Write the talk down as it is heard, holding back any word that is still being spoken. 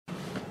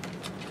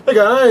Hey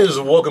guys,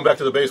 welcome back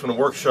to the Basement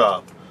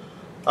Workshop.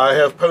 I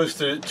have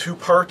posted 2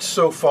 parts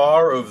so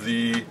far of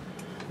the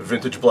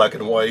Vintage Black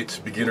and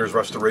White Beginner's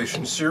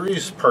Restoration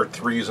series. Part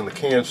 3 is in the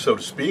can, so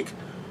to speak.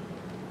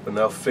 But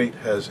now fate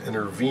has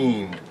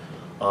intervened.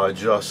 I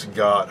just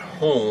got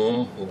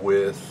home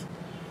with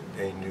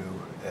a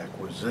new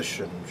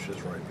acquisition, which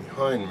is right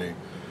behind me.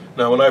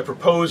 Now, when I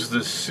proposed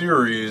this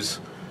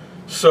series,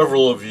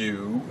 several of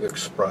you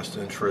expressed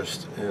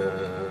interest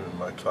in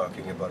my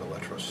talking about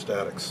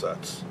electrostatic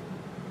sets.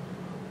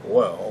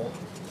 Well,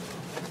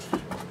 it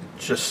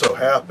just so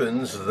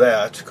happens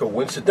that,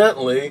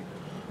 coincidentally,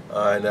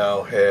 I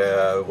now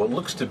have what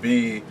looks to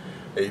be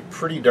a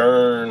pretty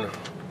darn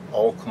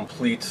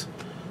all-complete,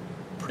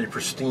 pretty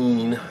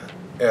pristine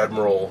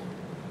Admiral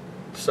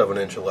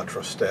 7-inch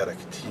electrostatic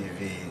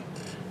TV.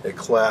 A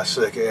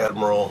classic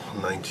Admiral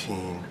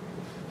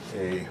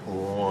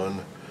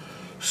 19A1.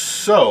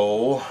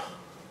 So,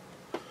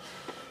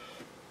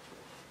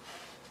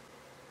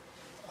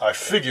 I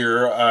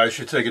figure I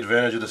should take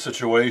advantage of the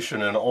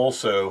situation and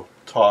also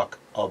talk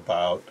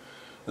about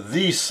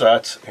these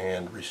sets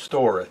and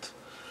restore it.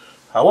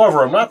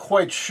 However, I'm not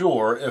quite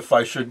sure if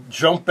I should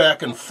jump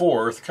back and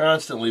forth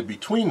constantly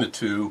between the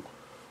two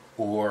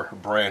or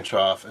branch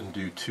off and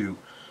do 2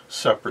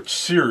 separate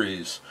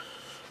series.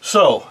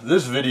 So,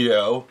 this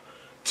video,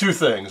 2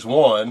 things.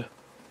 1,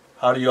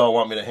 how do y'all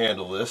want me to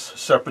handle this?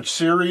 Separate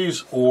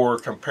series or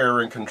compare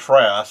and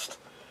contrast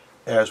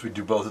as we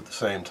do both at the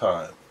same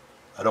time?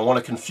 I don't want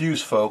to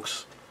confuse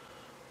folks.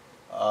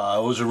 I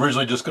was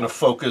originally just going to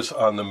focus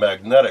on the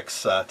magnetic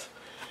set,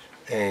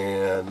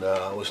 and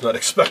I was not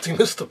expecting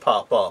this to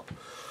pop up.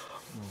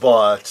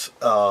 But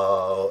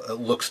it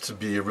looks to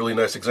be a really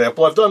nice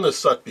example. I've done this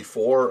set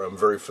before. I'm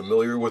very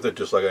familiar with it,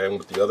 just like I am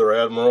with the other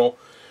Admiral.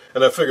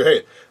 And I figure,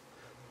 hey,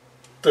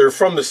 they're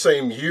from the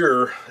same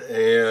year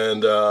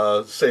and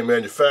same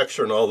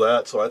manufacturer and all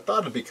that, so I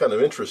thought it'd be kind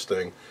of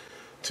interesting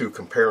to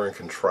compare and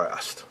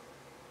contrast.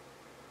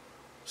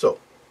 So,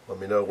 let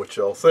me know what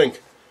y'all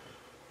think.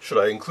 Should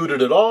I include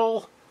it at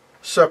all?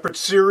 Separate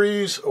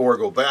series, or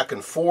go back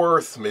and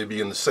forth, maybe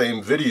in the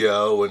same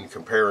video, and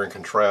compare and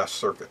contrast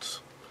circuits?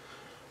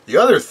 The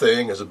other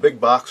thing is a big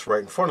box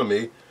right in front of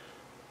me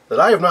that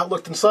I have not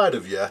looked inside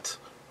of yet.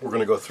 We're going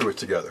to go through it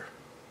together.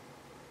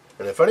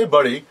 And if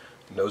anybody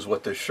knows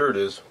what this shirt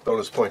is,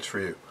 bonus points for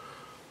you.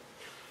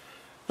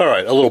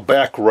 Alright, a little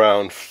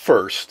background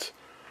first.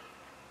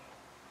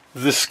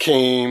 This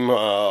came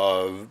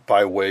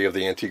by way of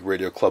the Antique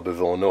Radio Club of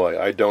Illinois.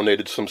 I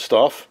donated some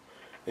stuff,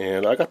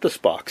 and I got this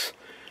box.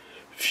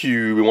 If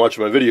you've been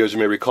watching my videos, you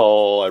may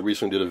recall I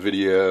recently did a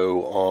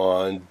video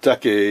on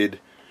decade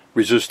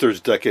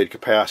resistors, decade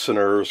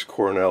capacitors,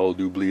 Cornell,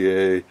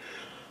 Doublier.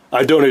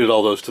 I donated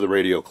all those to the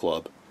Radio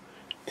Club,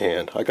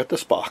 and I got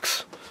this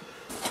box.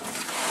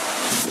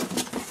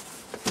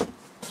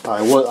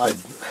 I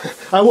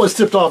was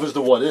tipped off as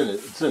to what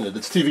it's in it.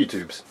 It's TV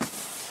tubes.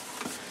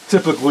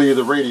 Typically,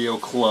 the Radio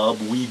Club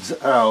weeds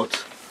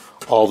out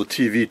all the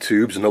TV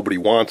tubes, and nobody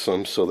wants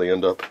them, so they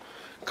end up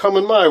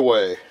coming my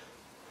way.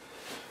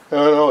 And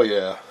oh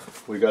yeah,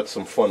 we got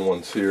some fun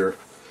ones here.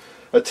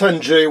 A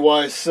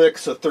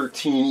 10JY6, a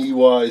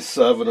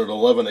 13EY7, an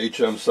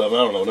 11HM7. I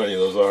don't know what any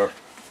of those are.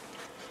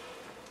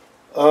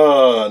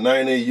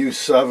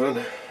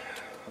 9AU7.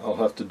 I'll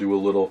have to do a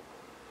little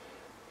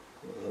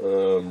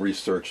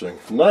researching.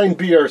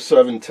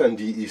 9BR7,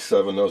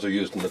 10DE7, those are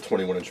used in the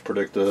 21-inch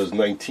Predictas.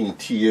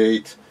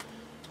 19T8,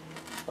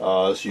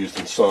 it's used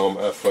in some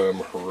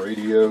FM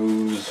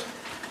radios.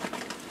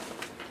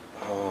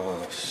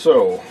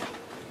 So,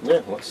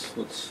 yeah, let's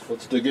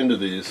dig into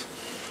these.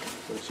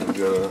 So we've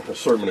got an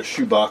assortment of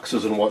shoe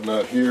boxes and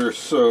whatnot here.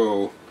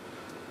 So,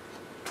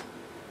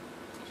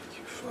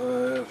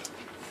 Q5.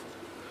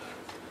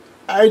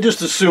 I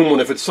just assume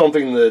if it's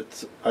something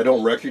that I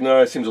don't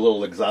recognize, seems a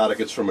little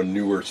exotic, it's from a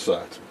newer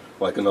set,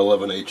 like an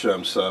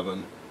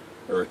 11HM7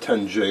 or a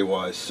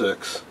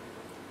 10JY6.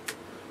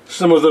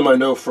 Some of them I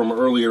know from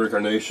earlier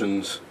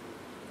incarnations,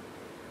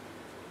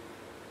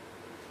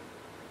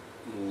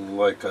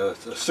 like a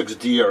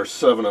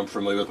 6DR7 I'm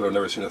familiar with, but I've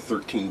never seen a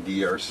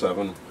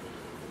 13DR7.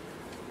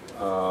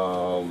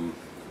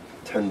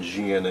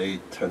 10GN8,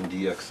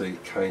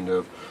 10DX8 kind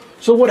of.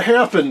 So what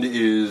happened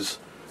is,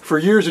 for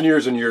years and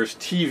years and years,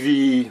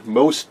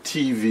 most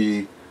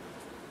TV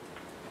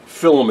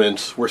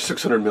filaments were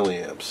 600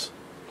 milliamps.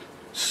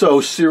 So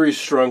series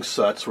strung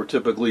sets were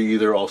typically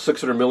either all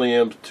 600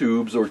 milliamp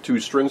tubes or 2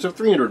 strings of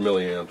 300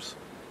 milliamps.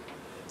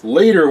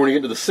 Later, when you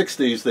get into the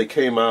 60s, they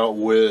came out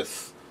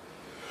with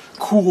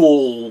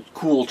cool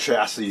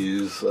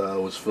chassis,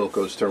 was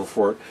Philco's term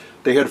for it.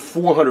 They had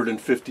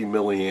 450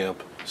 milliamp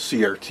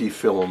CRT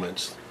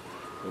filaments.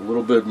 A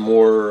little bit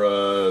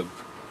more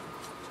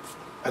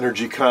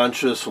energy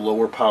conscious,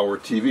 lower power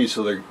TV,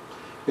 so they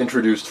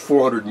introduced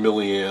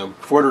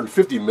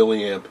 450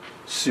 milliamp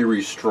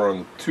series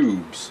strung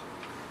tubes.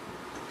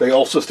 They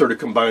also started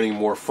combining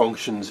more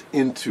functions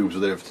in tubes, so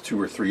they have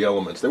 2 or 3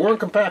 elements. They weren't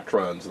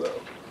compactrons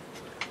though.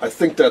 I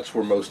think that's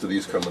where most of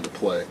these come into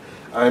play.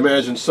 I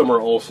imagine some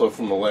are also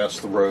from the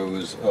last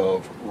rows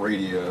of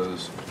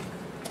radios.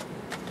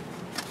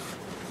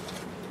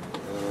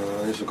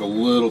 These look a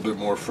little bit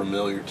more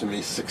familiar to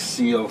me.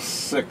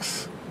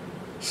 6CL6,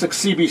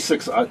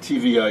 6CB6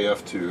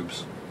 TVIF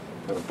tubes.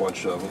 Got a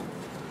bunch of them.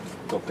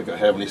 Don't think I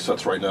have any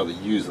sets right now that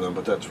use them,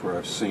 but that's where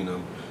I've seen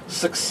them.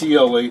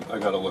 6CL8, I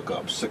gotta look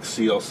up.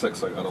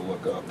 6CL6, I gotta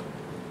look up.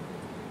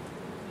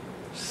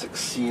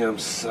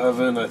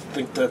 6CM7, I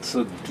think that's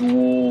a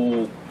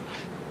dual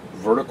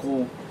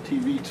vertical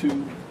TV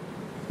tube.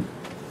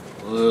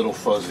 A little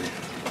fuzzy.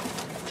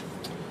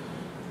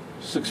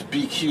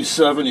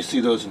 6BQ7, you see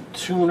those in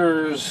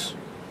tuners.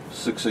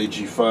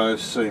 6AG5,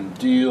 same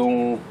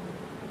deal.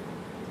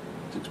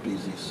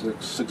 6BZ6,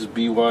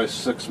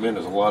 6BY6, man,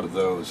 there's a lot of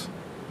those.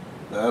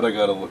 That I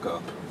gotta look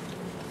up.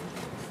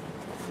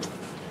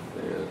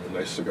 And a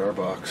nice cigar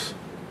box.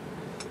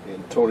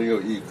 Antonio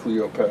E.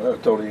 Cleopatra,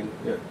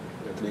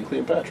 Anthony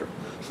Cleopatra.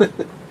 A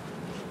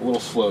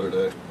little slow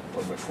today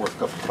on my fourth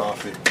cup of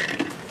coffee.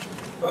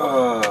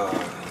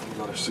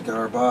 Another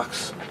cigar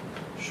box.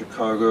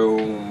 Chicago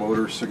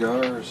Motor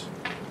Cigars.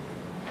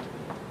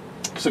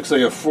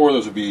 6AF4,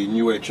 those would be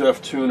new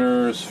HF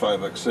tuners.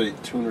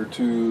 5X8 tuner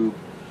tube.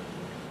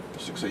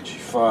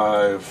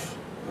 6AG5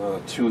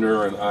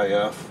 tuner and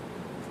IF.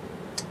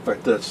 In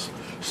fact, that's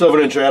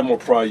 7-inch Admiral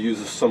probably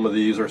uses some of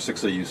these, or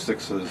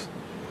 6AU6s.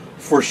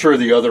 For sure,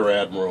 the other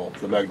Admiral,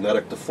 the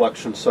magnetic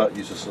deflection set,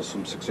 uses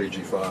some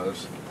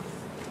 6AG5s.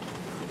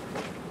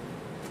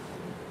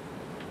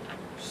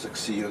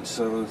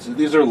 6CN7s.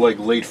 These are like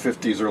late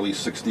 50s, early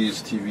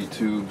 60s TV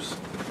tubes.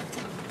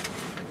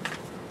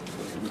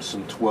 With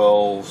some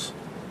 12s,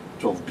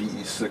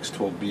 12BE6,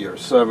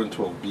 12BR7,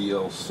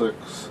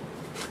 12BL6,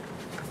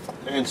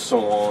 and so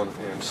on,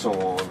 and so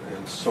on,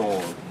 and so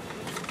on.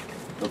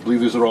 I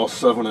believe these are all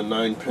 7 and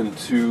 9 pin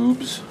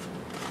tubes.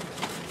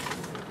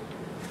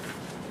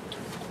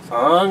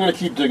 I'm going to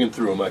keep digging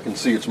through them. I can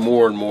see it's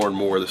more and more and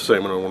more the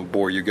same. I don't want to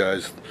bore you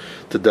guys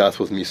to death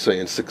with me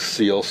saying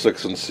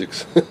 6CL6 and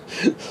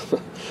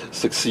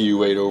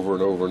 6CU8 over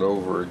and over and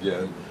over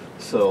again.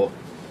 So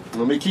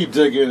let me keep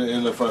digging,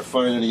 and if I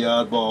find any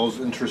oddballs,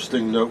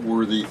 interesting,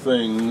 noteworthy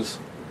things,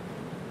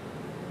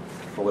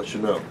 I'll let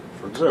you know.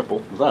 For example,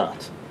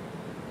 that.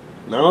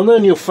 Now and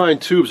then you'll find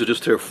tubes that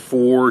just have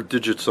 4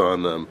 digits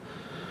on them.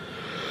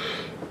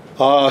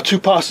 Two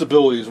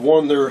possibilities.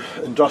 One, they're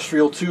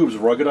industrial tubes,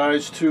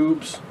 ruggedized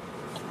tubes,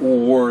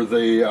 or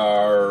they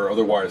are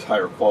otherwise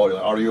higher quality,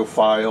 like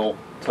audiophile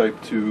type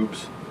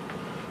tubes.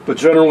 But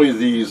generally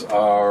these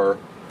are,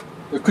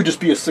 it could just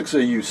be a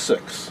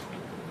 6AU6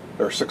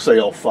 or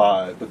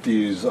 6AL5, but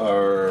these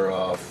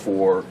are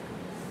for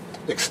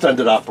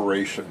extended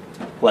operation.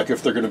 Like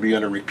if they're going to be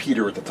on a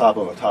repeater at the top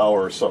of a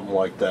tower or something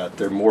like that,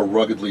 they're more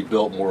ruggedly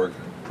built, more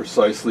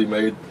precisely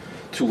made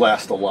to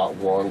last a lot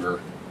longer.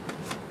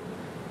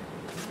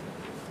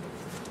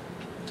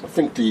 I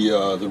think the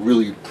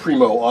really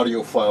primo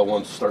audiophile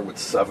ones start with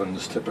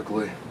 7s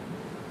typically.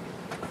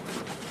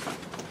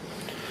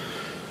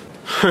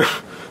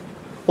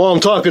 While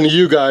I'm talking to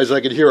you guys, I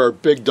could hear our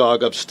big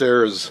dog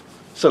upstairs.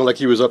 Sounded like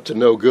he was up to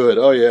no good.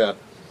 Oh yeah.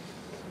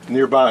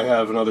 Nearby I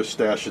have another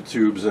stash of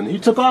tubes, and he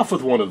took off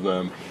with one of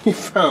them. He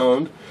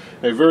found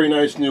a very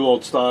nice new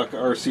old stock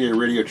RCA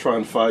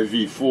Radiotron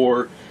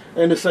 5V4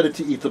 and decided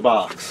to eat the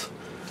box.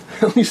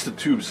 At least the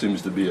tube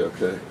seems to be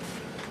okay.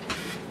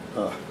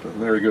 And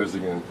there he goes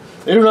again.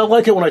 They do not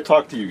like it when I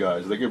talk to you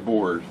guys. They get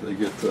bored. They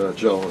get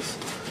jealous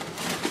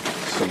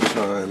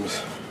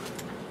sometimes.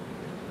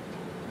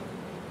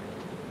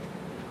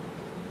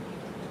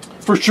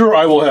 For sure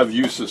I will have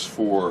uses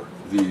for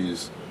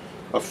these.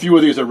 A few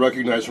of these I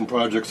recognize from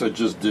projects I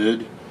just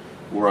did,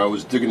 where I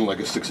was digging like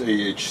a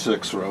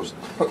 6AH6, where I was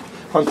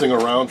hunting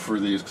around for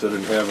these because I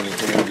didn't have any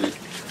handy.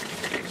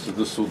 So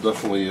this will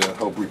definitely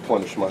help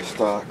replenish my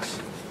stocks.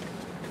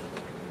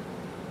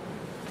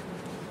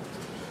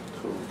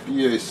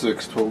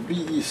 12BA6,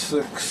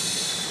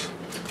 12BE6,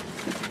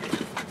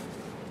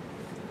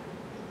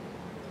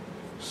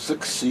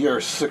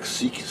 6CR6,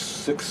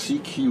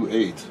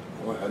 6CQ8.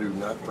 Boy, I do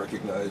not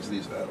recognize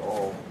these at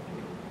all.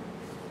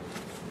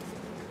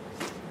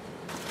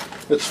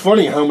 It's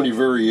funny how many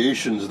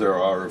variations there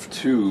are of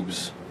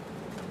tubes.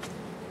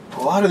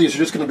 A lot of these are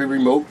just going to be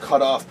remote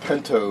cutoff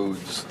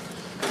pentodes,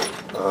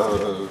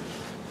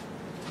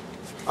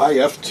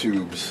 IF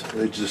tubes.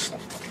 They just,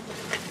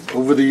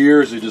 over the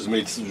years, they just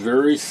made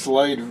very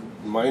slight,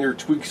 minor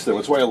tweaks to them.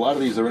 That's why a lot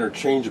of these are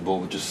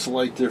interchangeable, with just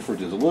slight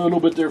differences. A little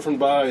bit different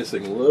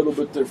biasing, a little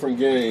bit different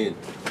gain,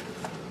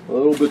 a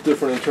little bit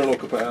different internal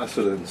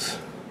capacitance.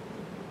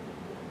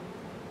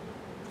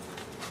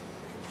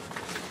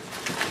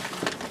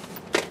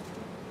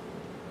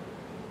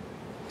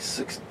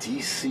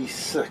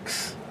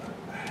 DC6.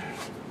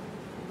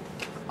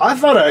 I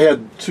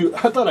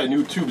thought I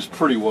knew tubes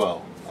pretty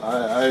well.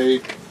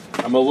 I'm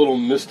a little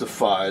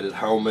mystified at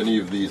how many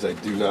of these I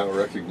do not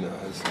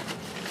recognize.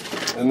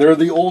 And they're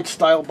the old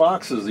style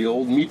boxes, the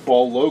old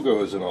meatball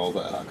logos and all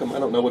that. How come I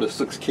don't know what a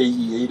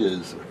 6KE8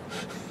 is?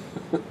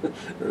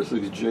 There's the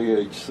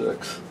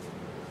JH6.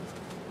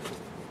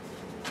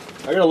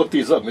 I gotta look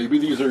these up. Maybe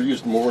these are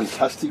used more in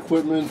test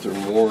equipment or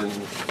more in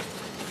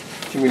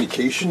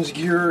communications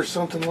gear or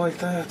something like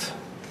that.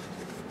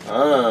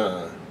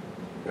 Ah,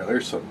 yeah,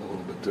 there's something a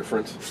little bit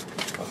different.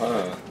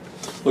 Aha.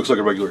 Looks like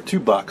a regular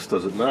tube box,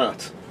 does it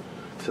not?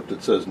 Except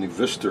it says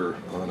Nuvistor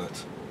on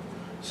it.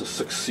 It's a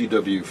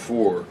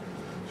 6CW4.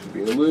 Should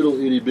be a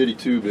little itty bitty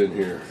tube in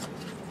here.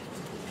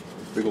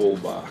 Big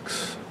old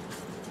box.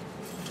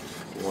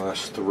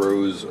 Last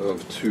throws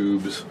of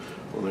tubes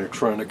when they're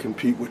trying to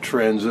compete with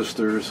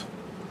transistors.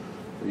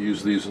 They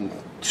use these in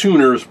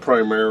tuners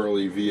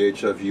primarily,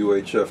 VHF,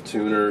 UHF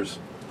tuners.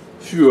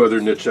 A few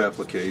other niche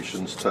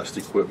applications, test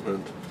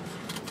equipment. I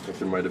think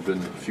there might have been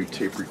a few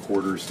tape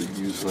recorders that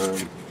use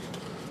them.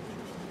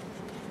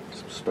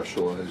 Some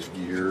specialized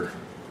gear.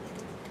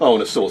 Oh,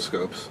 and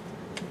oscilloscopes.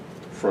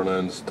 Front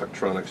ends,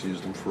 Tektronix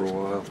used them for a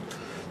while.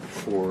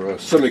 Before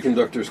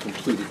semiconductors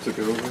completely took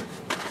over.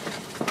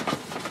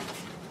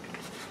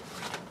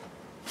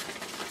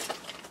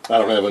 I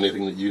don't have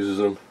anything that uses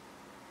them.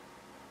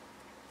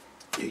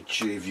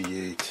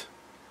 HJV8.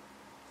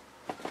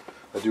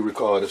 I do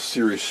recall I had a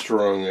series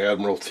strong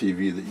Admiral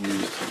TV that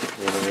used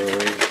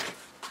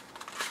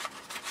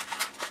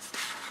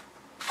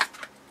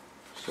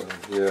so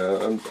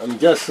yeah, I'm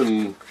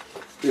guessing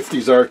if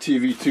these are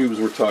TV tubes,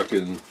 we're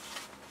talking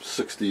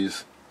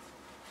 60s,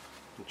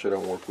 which I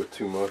don't work with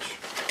too much.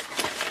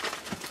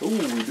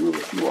 Ooh, we do have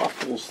a few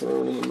octals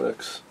thrown in the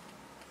mix.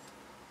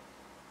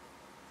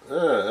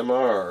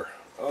 MR.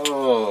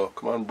 Oh,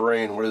 come on,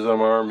 brain. What does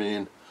MR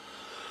mean?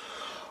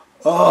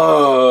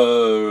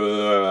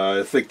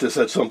 I think this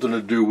had something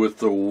to do with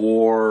the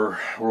war,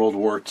 World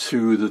War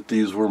II, that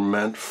these were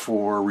meant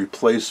for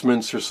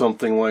replacements or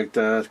something like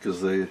that,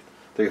 because they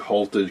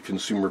halted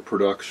consumer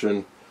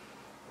production,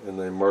 and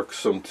they marked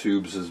some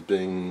tubes as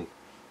being,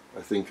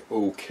 I think,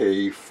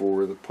 okay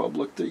for the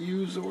public to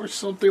use or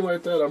something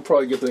like that. I'm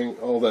probably getting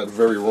all that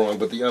very wrong,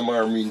 but the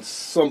MR means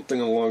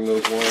something along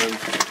those lines.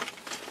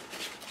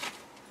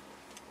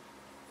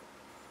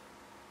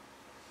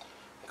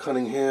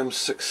 Cunningham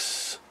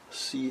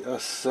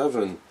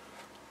 6CS7.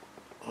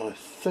 I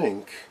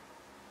think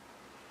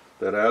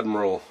that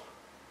Admiral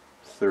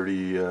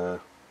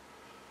 30C1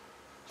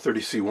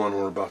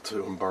 we're about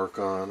to embark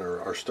on, or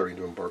are starting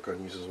to embark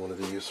on, uses one of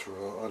these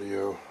for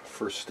audio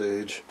first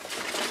stage.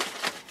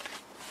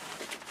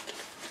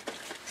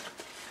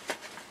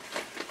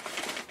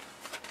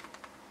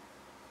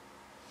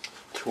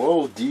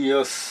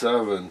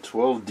 (12DS7),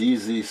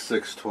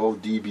 12DZ6,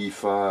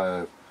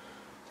 12DB5.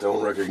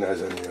 Don't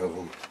recognize any of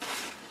them.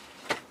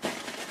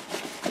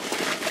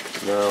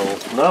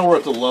 Now we're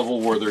at the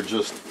level where they're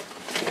just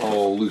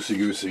all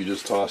loosey-goosey,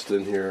 just tossed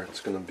in here. It's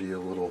going to be a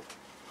little,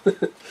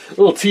 a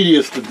little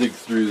tedious to dig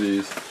through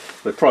these.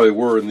 They probably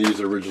were in these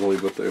originally,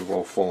 but they've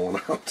all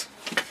fallen out.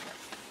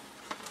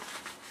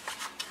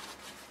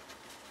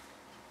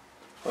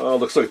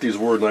 Looks like these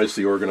were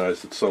nicely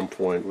organized at some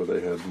point where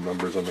they had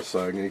numbers on the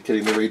side. Are you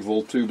kidding? They're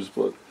 8-volt tubes,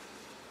 but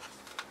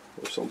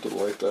or something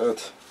like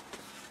that.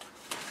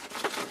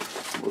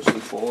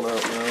 Mostly falling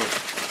out now.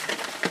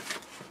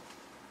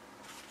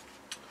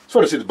 It's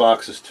fun to see the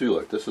boxes too.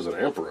 Like this is an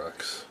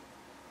Amperex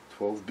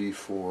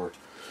 12B4,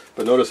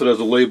 but notice it has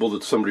a label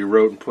that somebody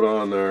wrote and put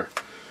on there.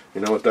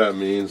 You know what that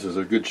means? There's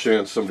a good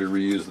chance somebody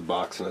reused the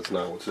box and that's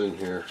not what's in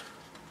here.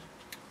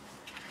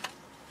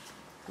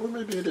 Or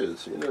maybe it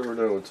is. You never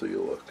know until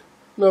you look.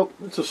 Nope,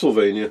 it's a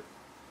Sylvania.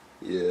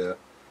 Yeah.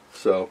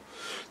 So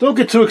don't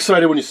get too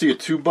excited when you see a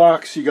tube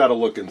box. You got to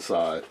look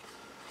inside.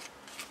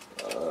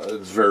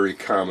 It's very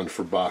common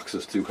for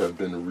boxes to have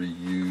been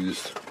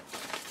reused.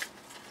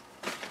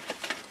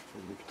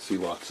 And you can see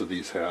lots of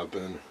these have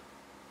been.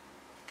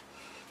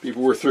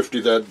 People were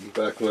thrifty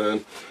back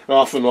then.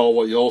 Often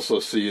what you also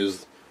see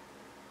is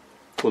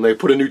when they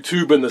put a new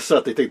tube in the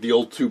set, they take the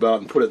old tube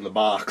out and put it in the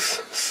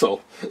box.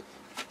 So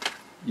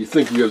you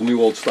think you have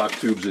new old stock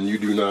tubes and you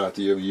do not.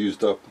 You have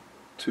used up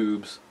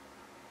tubes.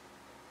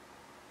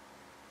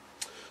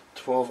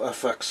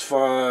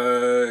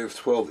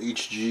 12FX5,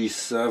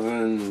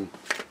 12HG7.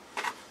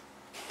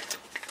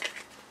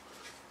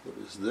 What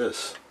is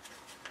this?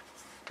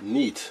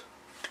 Neat.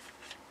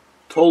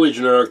 Totally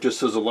generic,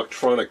 just says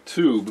electronic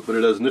tube, but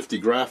it has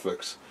nifty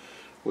graphics.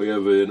 We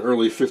have an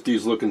early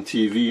 50s looking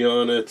TV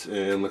on it,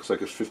 and looks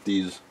like a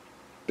 50s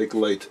big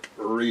light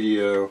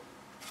radio.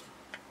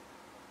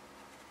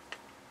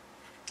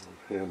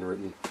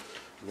 Handwritten.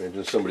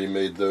 Imagine somebody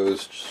made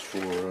those just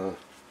for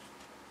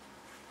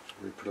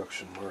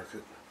reproduction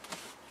market.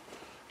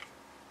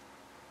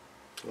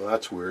 Well,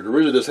 that's weird.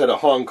 Originally this had a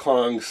Hong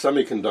Kong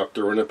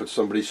semiconductor in it, but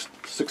somebody's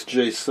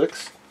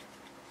 6J6.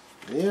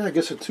 Yeah, I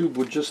guess a tube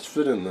would just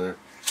fit in there.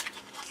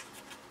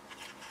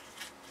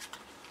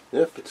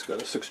 Yep, it's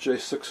got a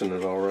 6J6 in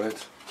it,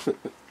 alright.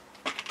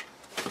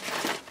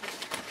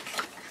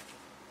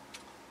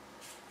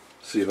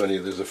 See if any,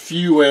 there's a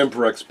few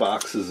Amperex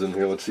boxes in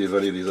here. Let's see if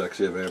any of these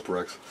actually have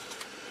Amperex.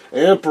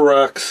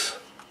 Amperex,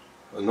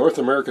 a North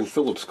American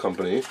Philips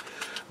company,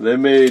 they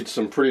made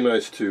some pretty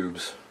nice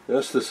tubes.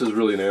 Yes, this is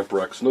really an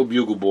Amperex. No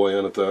bugle boy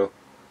on it though.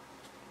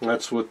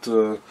 That's what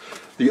the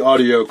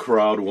audio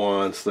crowd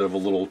wants. They have a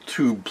little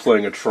tube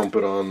playing a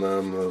trumpet on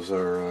them. Those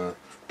are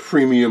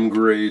premium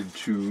grade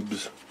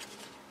tubes.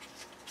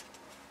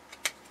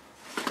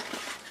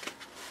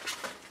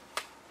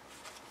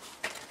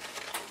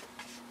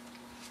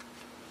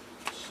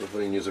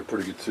 Sylvanias are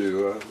pretty good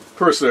too.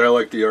 Personally, I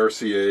like the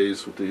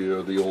RCAs with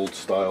the old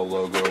style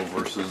logo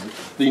versus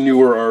the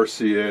newer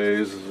RCAs.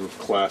 This is a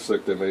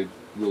classic. They made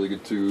really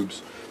good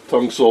tubes.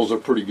 Tongue soles are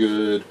pretty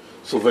good.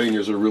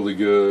 Sylvanias are really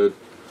good.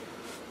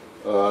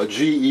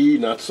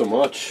 GE, not so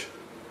much.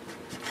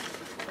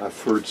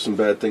 I've heard some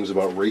bad things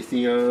about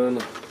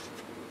Raytheon.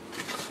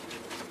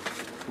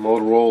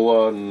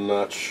 Motorola,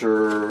 not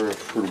sure.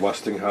 I've heard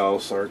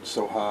Westinghouse aren't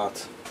so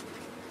hot.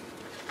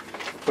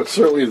 But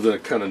certainly the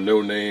kind of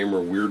no-name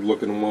or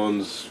weird-looking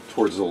ones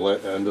towards the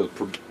end of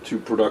the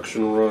tube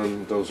production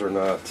run, those are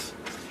not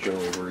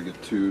generally very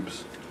good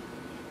tubes.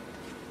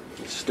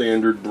 The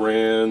standard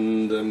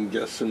brand, I'm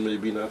guessing,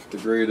 maybe not the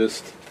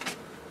greatest.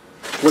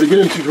 What you get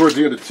into towards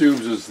the end of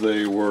tubes is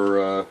they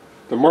were,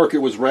 the market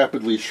was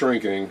rapidly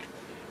shrinking,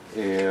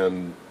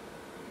 and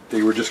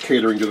they were just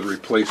catering to the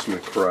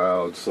replacement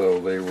crowd, so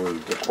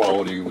the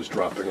quality was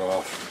dropping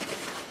off.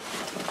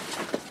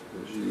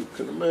 As you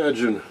can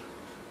imagine.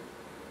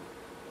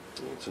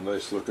 It's a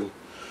nice looking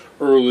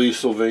early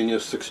Sylvania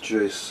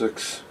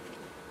 6J6.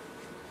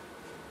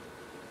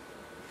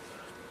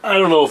 I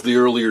don't know if the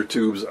earlier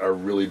tubes are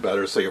really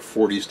better, say a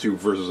 40s tube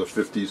versus a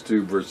 50s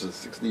tube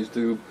versus a 60s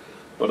tube,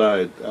 but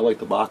I like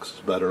the boxes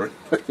better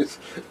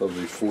of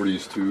the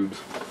 40s tubes.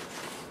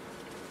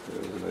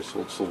 There's a nice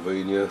old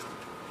Sylvania.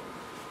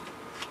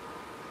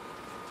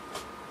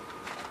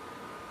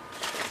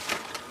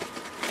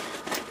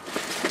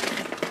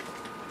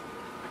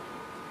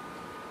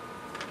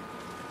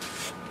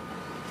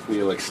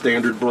 Yeah, like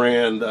standard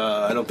brand,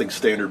 I don't think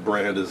standard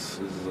brand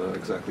is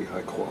exactly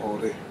high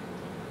quality.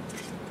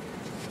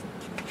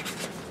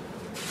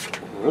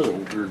 There's a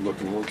weird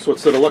looking one. So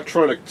it's that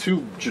electronic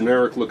tube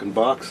generic looking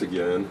box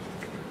again,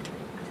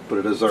 but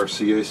it has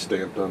RCA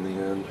stamped on the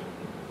end.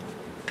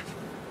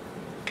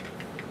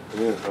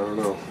 Yeah, I don't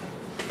know.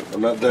 I'm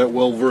not that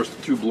well versed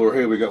in tubular.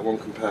 Hey, we got one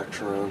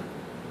Compactron.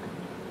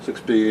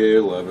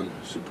 6BA11,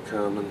 super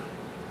common.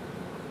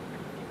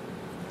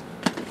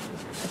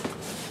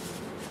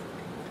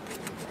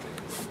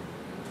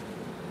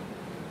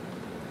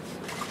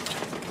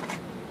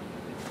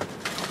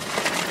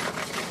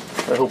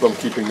 I hope I'm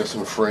keeping this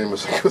in frame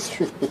as I go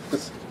through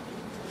this.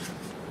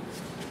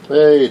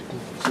 Hey,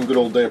 some good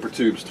old damper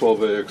tubes,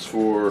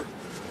 12AX4.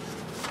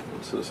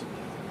 What's this?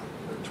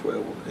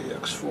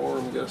 12AX4,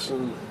 I'm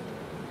guessing.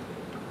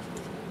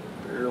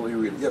 Barely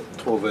read it. Yep,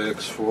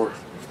 12AX4.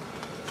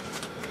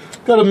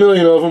 Got a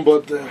million of them,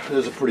 but it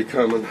is a pretty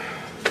common,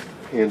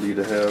 handy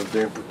to have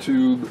damper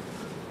tube.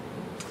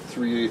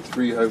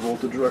 3A3 high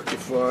voltage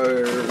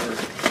rectifier.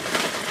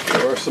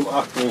 There are some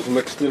octals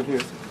mixed in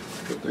here,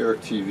 but they are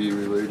TV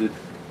related.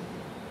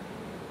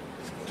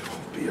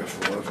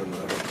 12BF11, I don't know.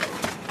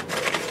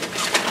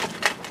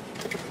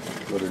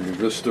 Another new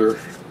Vistor.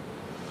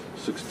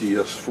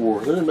 6DS4.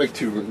 They didn't make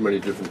too many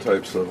different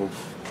types of them.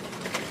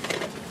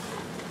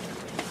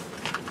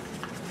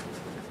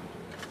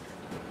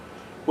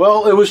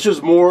 Well, it was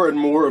just more and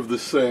more of the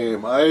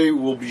same. I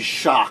will be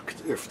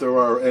shocked if there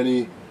are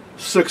any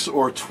 6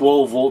 or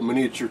 12 volt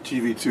miniature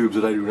TV tubes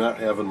that I do not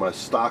have in my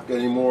stock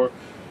anymore.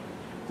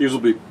 These will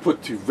be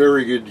put to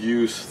very good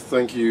use.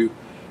 Thank you,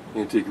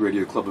 Antique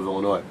Radio Club of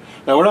Illinois.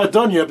 Now, we're not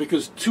done yet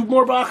because 2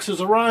 more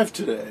boxes arrived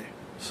today.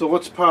 So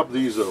let's pop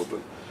these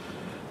open.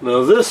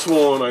 Now this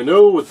one, I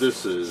know what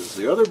this is.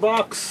 The other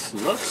box,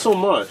 not so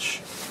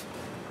much.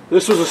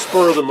 This was a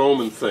spur of the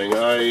moment thing.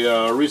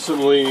 I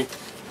recently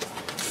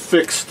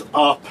fixed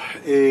up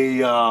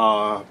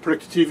a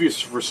predictive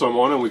TV for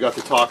someone, and we got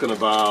to talking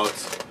about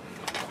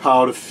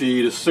how to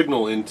feed a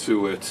signal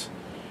into it.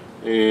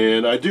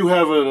 And I do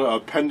have a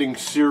pending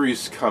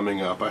series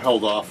coming up. I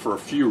held off for a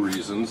few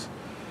reasons.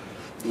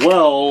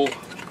 Well,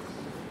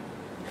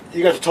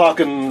 you got to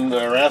talking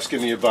or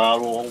asking me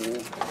about, well,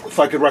 if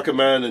I could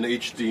recommend an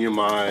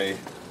HDMI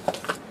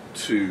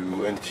to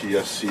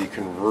NTSC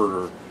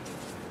converter.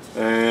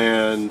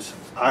 And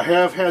I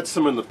have had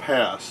some in the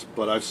past,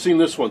 but I've seen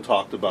this one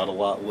talked about a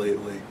lot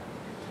lately.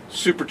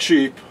 Super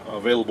cheap,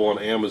 available on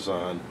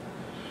Amazon.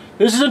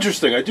 This is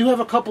interesting. I do have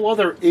a couple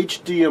other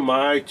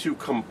HDMI to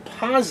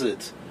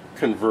composite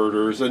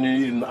converters, and you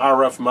need an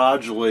RF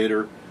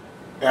modulator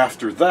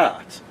after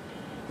that.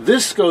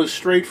 This goes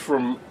straight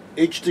from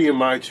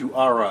HDMI to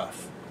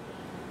RF.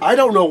 I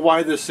don't know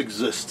why this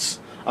exists.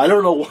 I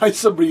don't know why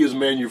somebody is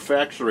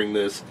manufacturing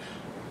this.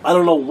 I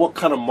don't know what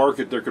kind of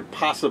market there could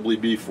possibly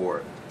be for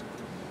it.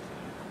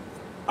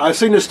 I've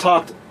seen this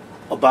talked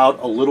about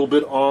a little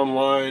bit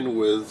online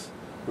with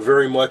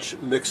very much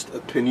mixed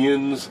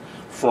opinions,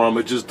 from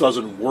it just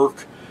doesn't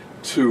work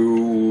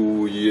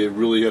to you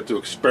really have to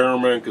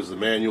experiment because the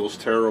manual's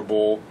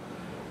terrible.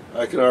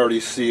 I can already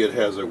see it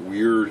has a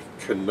weird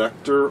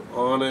connector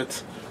on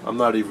it. I'm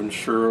not even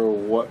sure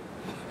what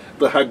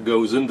the heck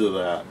goes into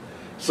that.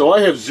 So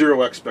I have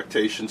zero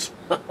expectations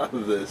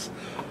of this.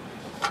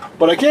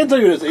 But I can tell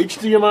you it's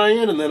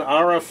HDMI in and then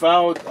RF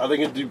out. I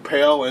think it do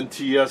PAL,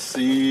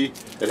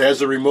 NTSC. It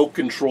has a remote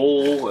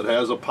control. It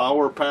has a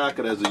power pack.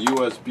 It has a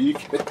USB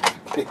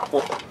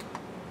cable.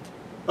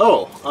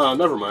 Oh,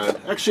 never mind.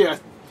 Actually,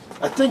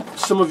 I think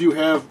some of you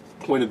have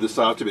pointed this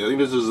out to me. I think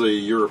this is a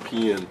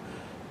European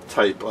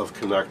type of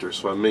connector,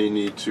 so I may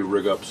need to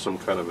rig up some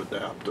kind of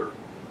adapter.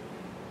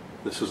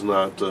 This is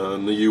not,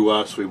 in the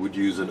US we would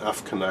use an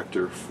F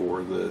connector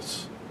for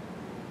this.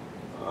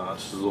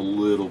 This is a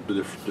little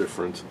bit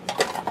different.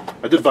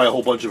 I did buy a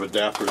whole bunch of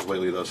adapters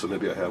lately though, so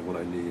maybe I have what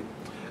I need.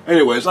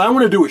 Anyways, I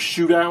want to do a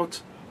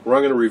shootout where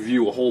I'm going to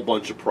review a whole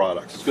bunch of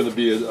products. It's going to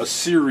be a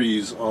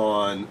series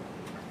on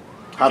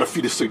how to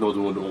feed a signal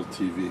to an old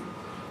TV.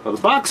 Now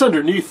the box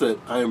underneath it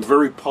I am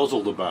very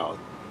puzzled about.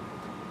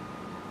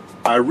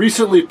 I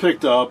recently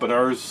picked up a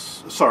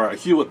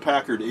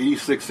Hewlett-Packard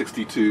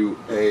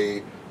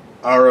 8662A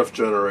RF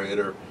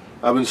generator.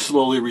 I've been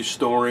slowly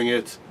restoring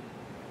it.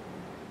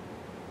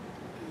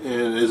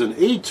 And as an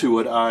aid to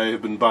it, I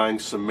have been buying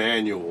some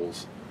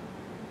manuals.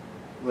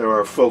 There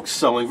are folks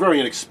selling very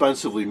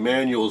inexpensively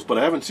manuals, but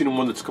I haven't seen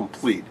one that's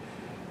complete.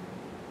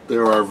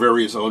 There are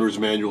various owner's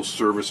manuals,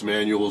 service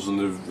manuals, and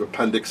the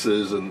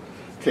appendixes, and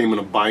came in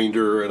a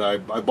binder, and I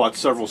bought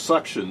several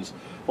sections.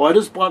 Well, I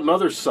just bought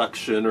another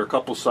section, or a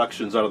couple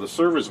sections out of the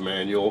service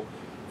manual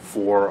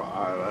for,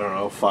 I don't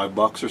know,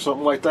 $5 or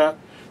something like that.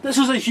 This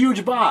is a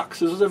huge box.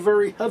 This is a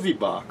very heavy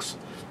box.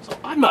 So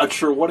I'm not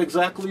sure what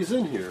exactly is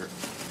in here.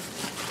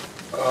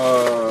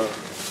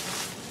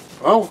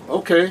 Oh,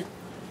 okay.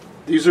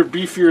 These are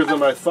beefier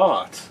than I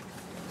thought.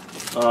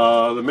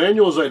 The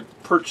manuals I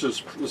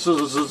purchased, this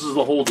is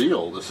the whole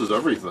deal. This is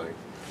everything.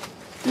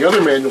 The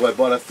other manual I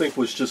bought, I think,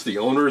 was just the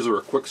owner's or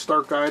a quick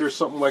start guide or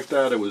something like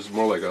that. It was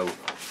more like a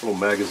little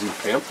magazine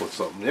pamphlet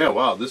something. Yeah,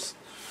 wow, this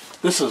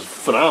is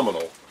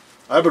phenomenal.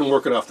 I've been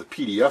working off the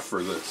PDF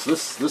for this.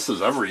 This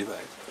is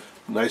everything.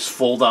 Nice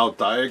fold-out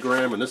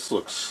diagram, and this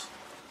looks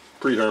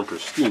pretty darn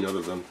pristine,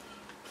 other than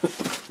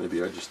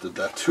maybe I just did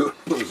that to it.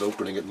 I was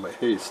opening it in my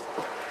haste.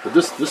 But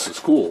this is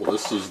cool.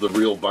 This is the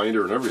real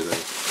binder and everything.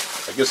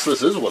 I guess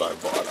this is what I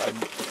bought.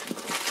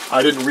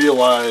 I didn't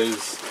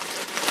realize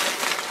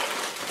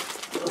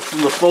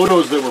from the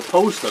photos that were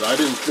posted, I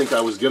didn't think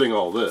I was getting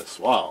all this.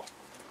 Wow.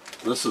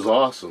 This is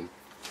awesome.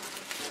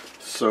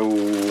 So,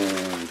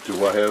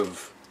 do I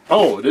have...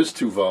 Oh, it is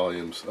 2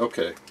 volumes.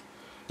 Okay.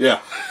 Yeah.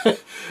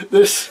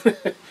 This...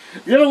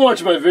 If you haven't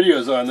watched my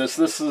videos on this,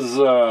 this is...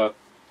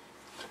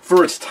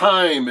 for its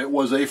time, it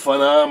was a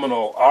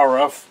phenomenal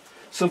RF,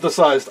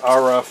 synthesized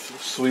RF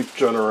sweep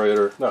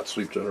generator. Not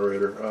sweep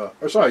generator.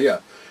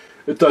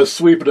 It does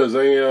sweep, it does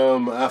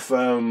AM,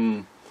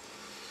 FM,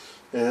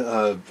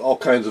 and all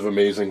kinds of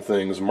amazing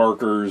things.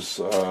 Markers,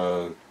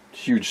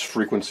 huge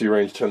frequency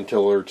range, 10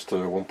 kilohertz to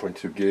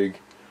 1.2 gig.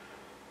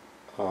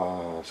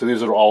 So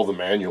these are all the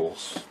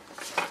manuals.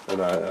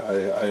 And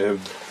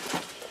I've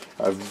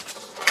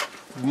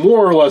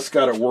more or less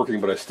got it working,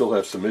 but I still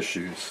have some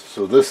issues.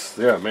 So this,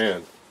 yeah,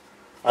 man.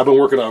 I've been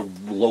working on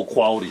low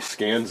quality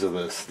scans of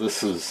this.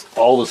 This is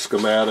all the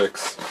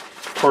schematics,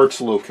 parts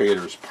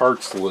locators,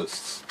 parts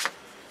lists.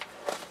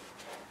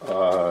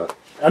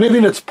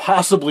 Anything that's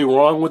possibly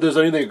wrong with this,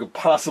 anything that could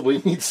possibly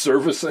need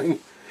servicing,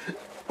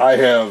 I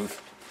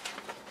have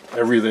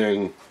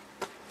everything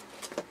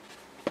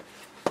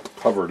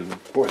covered.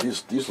 And boy,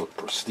 these look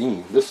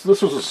pristine. This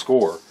was a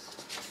score.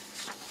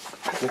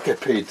 I think I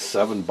paid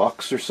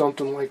 $7 or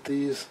something like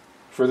these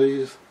for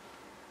these.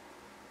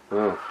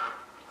 Oh.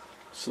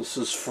 So this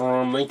is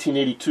from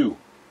 1982.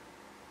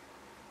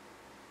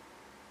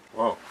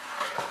 Wow.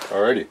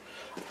 Alrighty.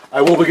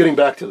 I will be getting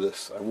back to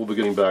this.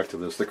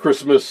 The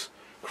Christmas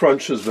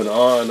crunch has been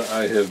on.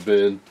 I have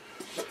been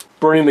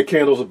burning the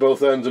candles at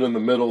both ends and in the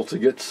middle to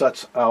get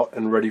sets out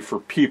and ready for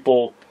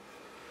people.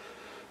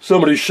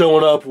 Somebody's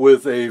showing up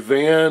with a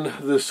van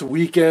this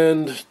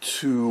weekend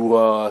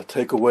to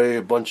take away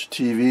a bunch of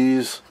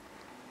TVs.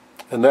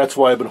 And that's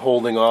why I've been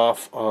holding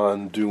off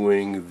on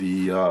doing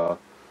the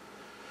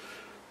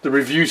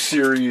review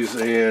series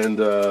and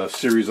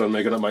series on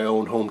making up my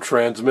own home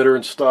transmitter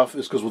and stuff,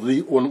 is because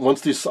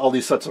once all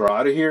these sets are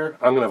out of here,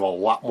 I'm going to have a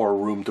lot more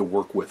room to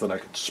work with, and I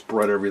can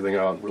spread everything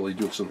out and really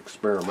do some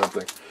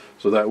experimenting.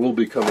 So that will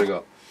be coming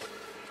up.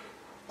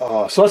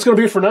 So that's going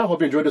to be it for now. Hope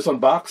you enjoyed this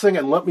unboxing,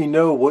 and let me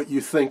know what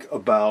you think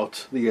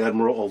about the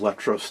Admiral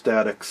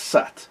electrostatic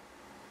set.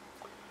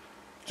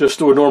 Just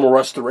do a normal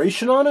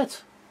restoration on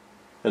it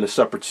in a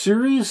separate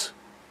series.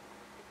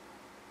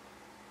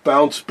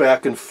 Bounce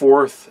back and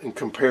forth and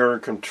compare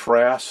and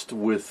contrast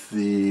with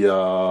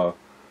the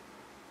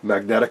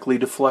magnetically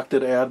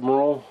deflected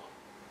Admiral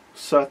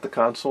set, the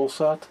console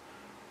set,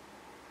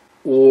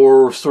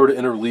 or sort of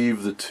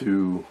interleave the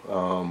two,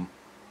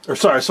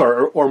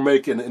 or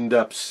make an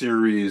in-depth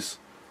series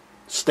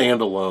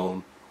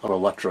standalone on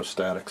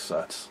electrostatic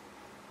sets.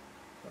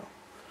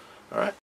 All right.